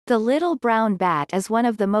The little brown bat is one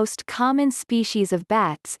of the most common species of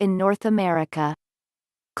bats in North America.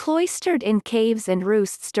 Cloistered in caves and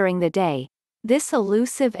roosts during the day, this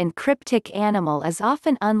elusive and cryptic animal is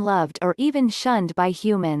often unloved or even shunned by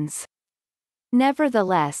humans.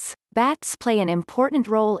 Nevertheless, bats play an important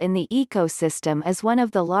role in the ecosystem as one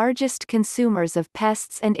of the largest consumers of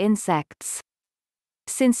pests and insects.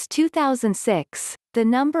 Since 2006, the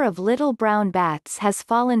number of little brown bats has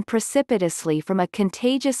fallen precipitously from a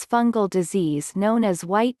contagious fungal disease known as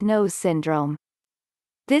white nose syndrome.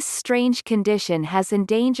 This strange condition has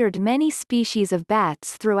endangered many species of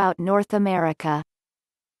bats throughout North America.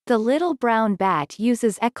 The little brown bat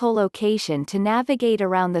uses echolocation to navigate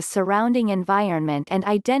around the surrounding environment and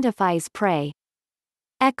identifies prey.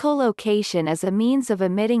 Echolocation is a means of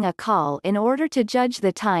emitting a call in order to judge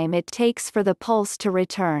the time it takes for the pulse to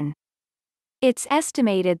return. It's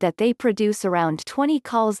estimated that they produce around 20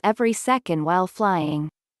 calls every second while flying.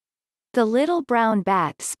 The little brown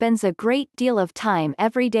bat spends a great deal of time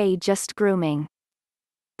every day just grooming.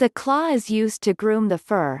 The claw is used to groom the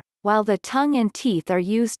fur, while the tongue and teeth are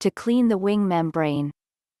used to clean the wing membrane.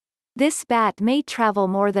 This bat may travel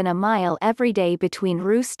more than a mile every day between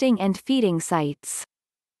roosting and feeding sites.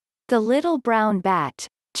 The little brown bat,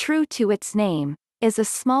 true to its name, is a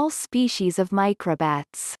small species of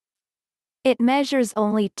microbats. It measures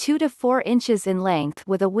only 2 to 4 inches in length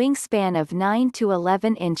with a wingspan of 9 to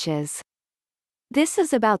 11 inches. This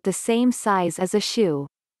is about the same size as a shoe.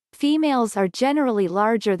 Females are generally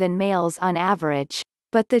larger than males on average,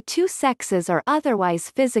 but the two sexes are otherwise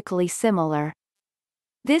physically similar.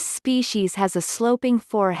 This species has a sloping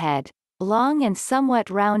forehead, long and somewhat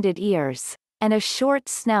rounded ears, and a short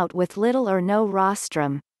snout with little or no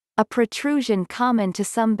rostrum, a protrusion common to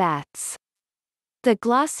some bats. The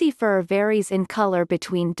glossy fur varies in color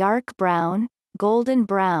between dark brown, golden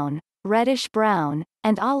brown, reddish brown,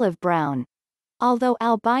 and olive brown, although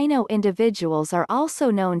albino individuals are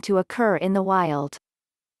also known to occur in the wild.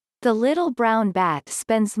 The little brown bat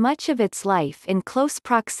spends much of its life in close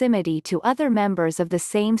proximity to other members of the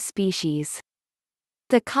same species.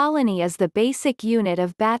 The colony is the basic unit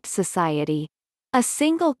of bat society. A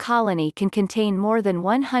single colony can contain more than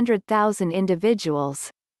 100,000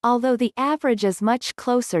 individuals, although the average is much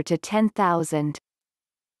closer to 10,000.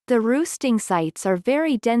 The roosting sites are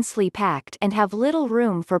very densely packed and have little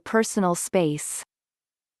room for personal space.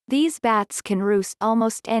 These bats can roost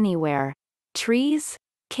almost anywhere: trees,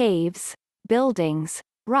 caves, buildings,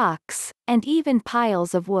 rocks, and even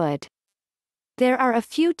piles of wood. There are a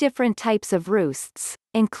few different types of roosts,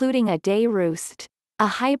 including a day roost, a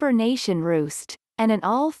hibernation roost, and an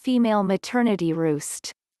all-female maternity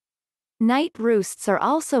roost. Night roosts are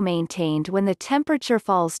also maintained when the temperature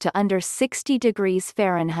falls to under 60 degrees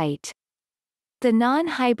Fahrenheit. The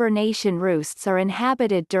non-hibernation roosts are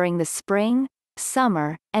inhabited during the spring,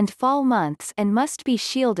 summer, and fall months and must be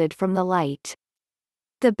shielded from the light.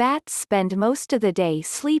 The bats spend most of the day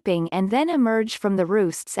sleeping and then emerge from the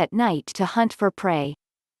roosts at night to hunt for prey.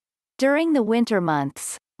 During the winter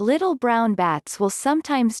months, little brown bats will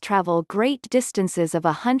sometimes travel great distances of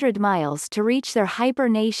 100 miles to reach their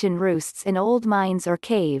hibernation roosts in old mines or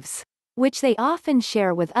caves, which they often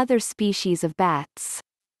share with other species of bats.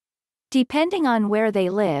 Depending on where they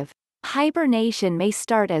live, hibernation may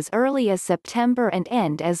start as early as September and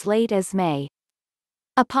end as late as May.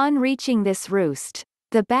 Upon reaching this roost,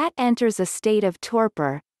 the bat enters a state of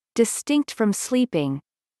torpor, distinct from sleeping,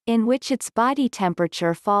 in which its body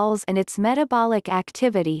temperature falls and its metabolic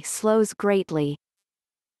activity slows greatly.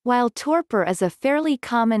 While torpor is a fairly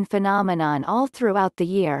common phenomenon all throughout the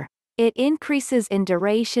year, it increases in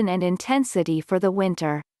duration and intensity for the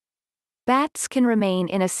winter. Bats can remain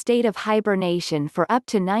in a state of hibernation for up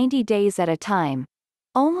to 90 days at a time,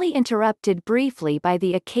 only interrupted briefly by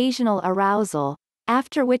the occasional arousal,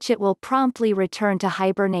 after which it will promptly return to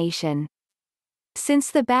hibernation.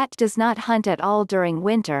 Since the bat does not hunt at all during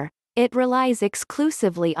winter, it relies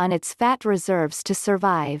exclusively on its fat reserves to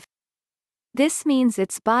survive. This means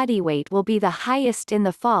its body weight will be the highest in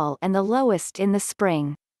the fall and the lowest in the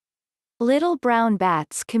spring. Little brown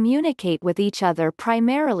bats communicate with each other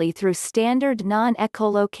primarily through standard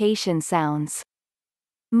non-echolocation sounds.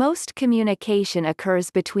 Most communication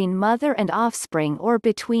occurs between mother and offspring or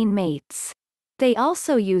between mates. They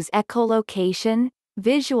also use echolocation,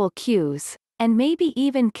 visual cues, and maybe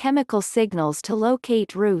even chemical signals to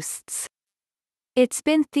locate roosts. It's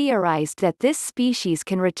been theorized that this species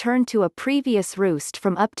can return to a previous roost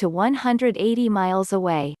from up to 180 miles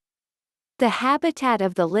away. The habitat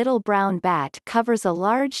of the little brown bat covers a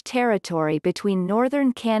large territory between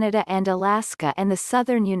northern Canada and Alaska and the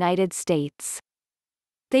southern United States.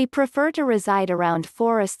 They prefer to reside around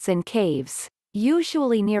forests and caves,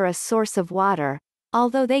 usually near a source of water,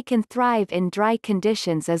 although they can thrive in dry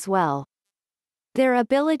conditions as well. Their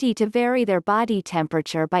ability to vary their body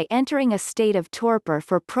temperature by entering a state of torpor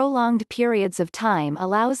for prolonged periods of time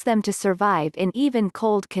allows them to survive in even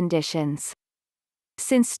cold conditions.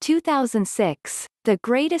 Since 2006, the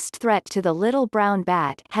greatest threat to the little brown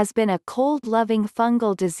bat has been a cold-loving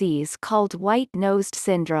fungal disease called white-nosed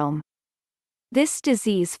syndrome. This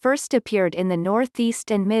disease first appeared in the Northeast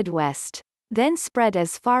and Midwest, then spread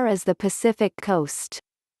as far as the Pacific coast.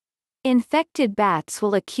 Infected bats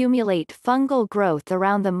will accumulate fungal growth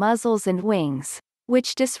around the muzzles and wings,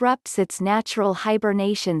 which disrupts its natural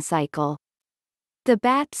hibernation cycle. The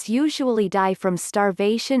bats usually die from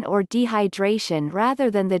starvation or dehydration rather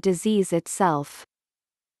than the disease itself.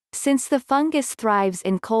 Since the fungus thrives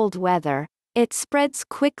in cold weather, it spreads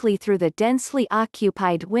quickly through the densely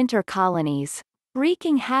occupied winter colonies,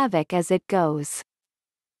 wreaking havoc as it goes.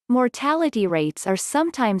 Mortality rates are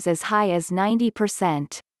sometimes as high as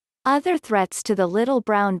 90%. Other threats to the little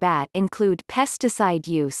brown bat include pesticide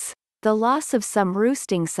use, the loss of some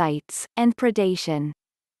roosting sites, and predation.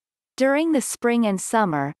 During the spring and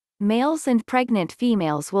summer, males and pregnant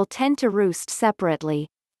females will tend to roost separately.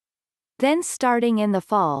 Then starting in the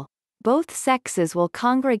fall, both sexes will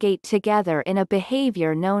congregate together in a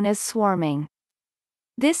behavior known as swarming.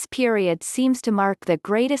 This period seems to mark the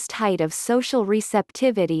greatest height of social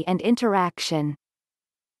receptivity and interaction.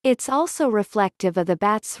 It's also reflective of the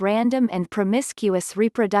bat's random and promiscuous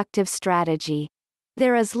reproductive strategy.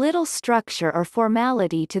 There is little structure or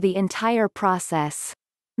formality to the entire process.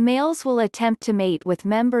 Males will attempt to mate with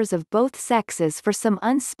members of both sexes for some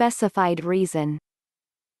unspecified reason.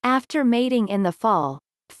 After mating in the fall,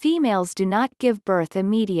 females do not give birth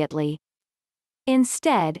immediately.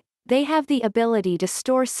 Instead, they have the ability to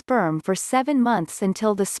store sperm for 7 months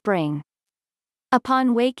until the spring.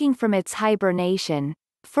 Upon waking from its hibernation,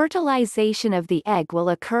 fertilization of the egg will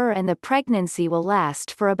occur and the pregnancy will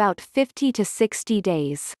last for about 50 to 60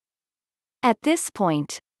 days. At this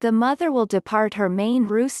point, the mother will depart her main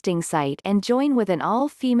roosting site and join with an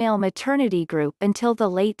all-female maternity group until the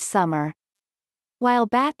late summer. While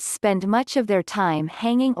bats spend much of their time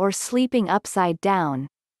hanging or sleeping upside down,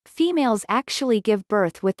 females actually give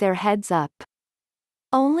birth with their heads up.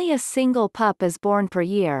 Only a single pup is born per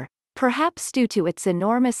year, perhaps due to its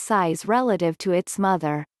enormous size relative to its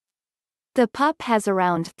mother. The pup has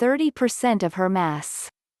around 30% of her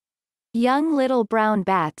mass. Young little brown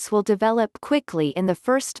bats will develop quickly in the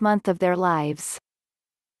first month of their lives.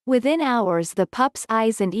 Within hours the pup's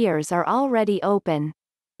eyes and ears are already open.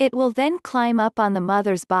 It will then climb up on the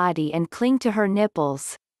mother's body and cling to her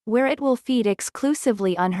nipples, where it will feed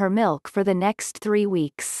exclusively on her milk for the next 3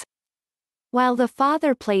 weeks. While the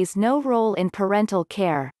father plays no role in parental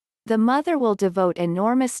care, the mother will devote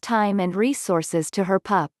enormous time and resources to her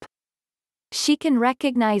pup. She can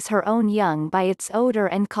recognize her own young by its odor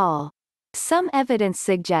and call. Some evidence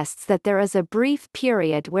suggests that there is a brief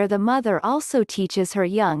period where the mother also teaches her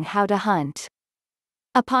young how to hunt.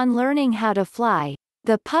 Upon learning how to fly,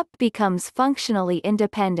 the pup becomes functionally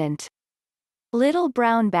independent. Little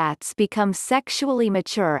brown bats become sexually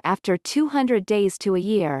mature after 200 days to a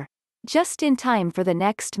year, just in time for the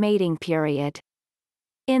next mating period.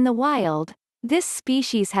 In the wild, this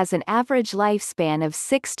species has an average lifespan of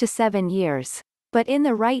 6 to 7 years, but in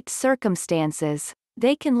the right circumstances,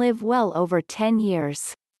 they can live well over 10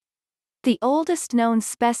 years. The oldest known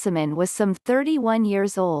specimen was some 31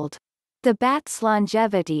 years old. The bat's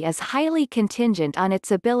longevity is highly contingent on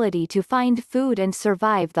its ability to find food and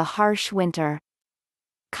survive the harsh winter.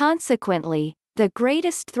 Consequently, the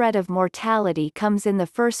greatest threat of mortality comes in the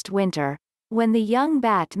first winter, when the young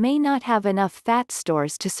bat may not have enough fat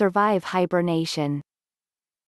stores to survive hibernation.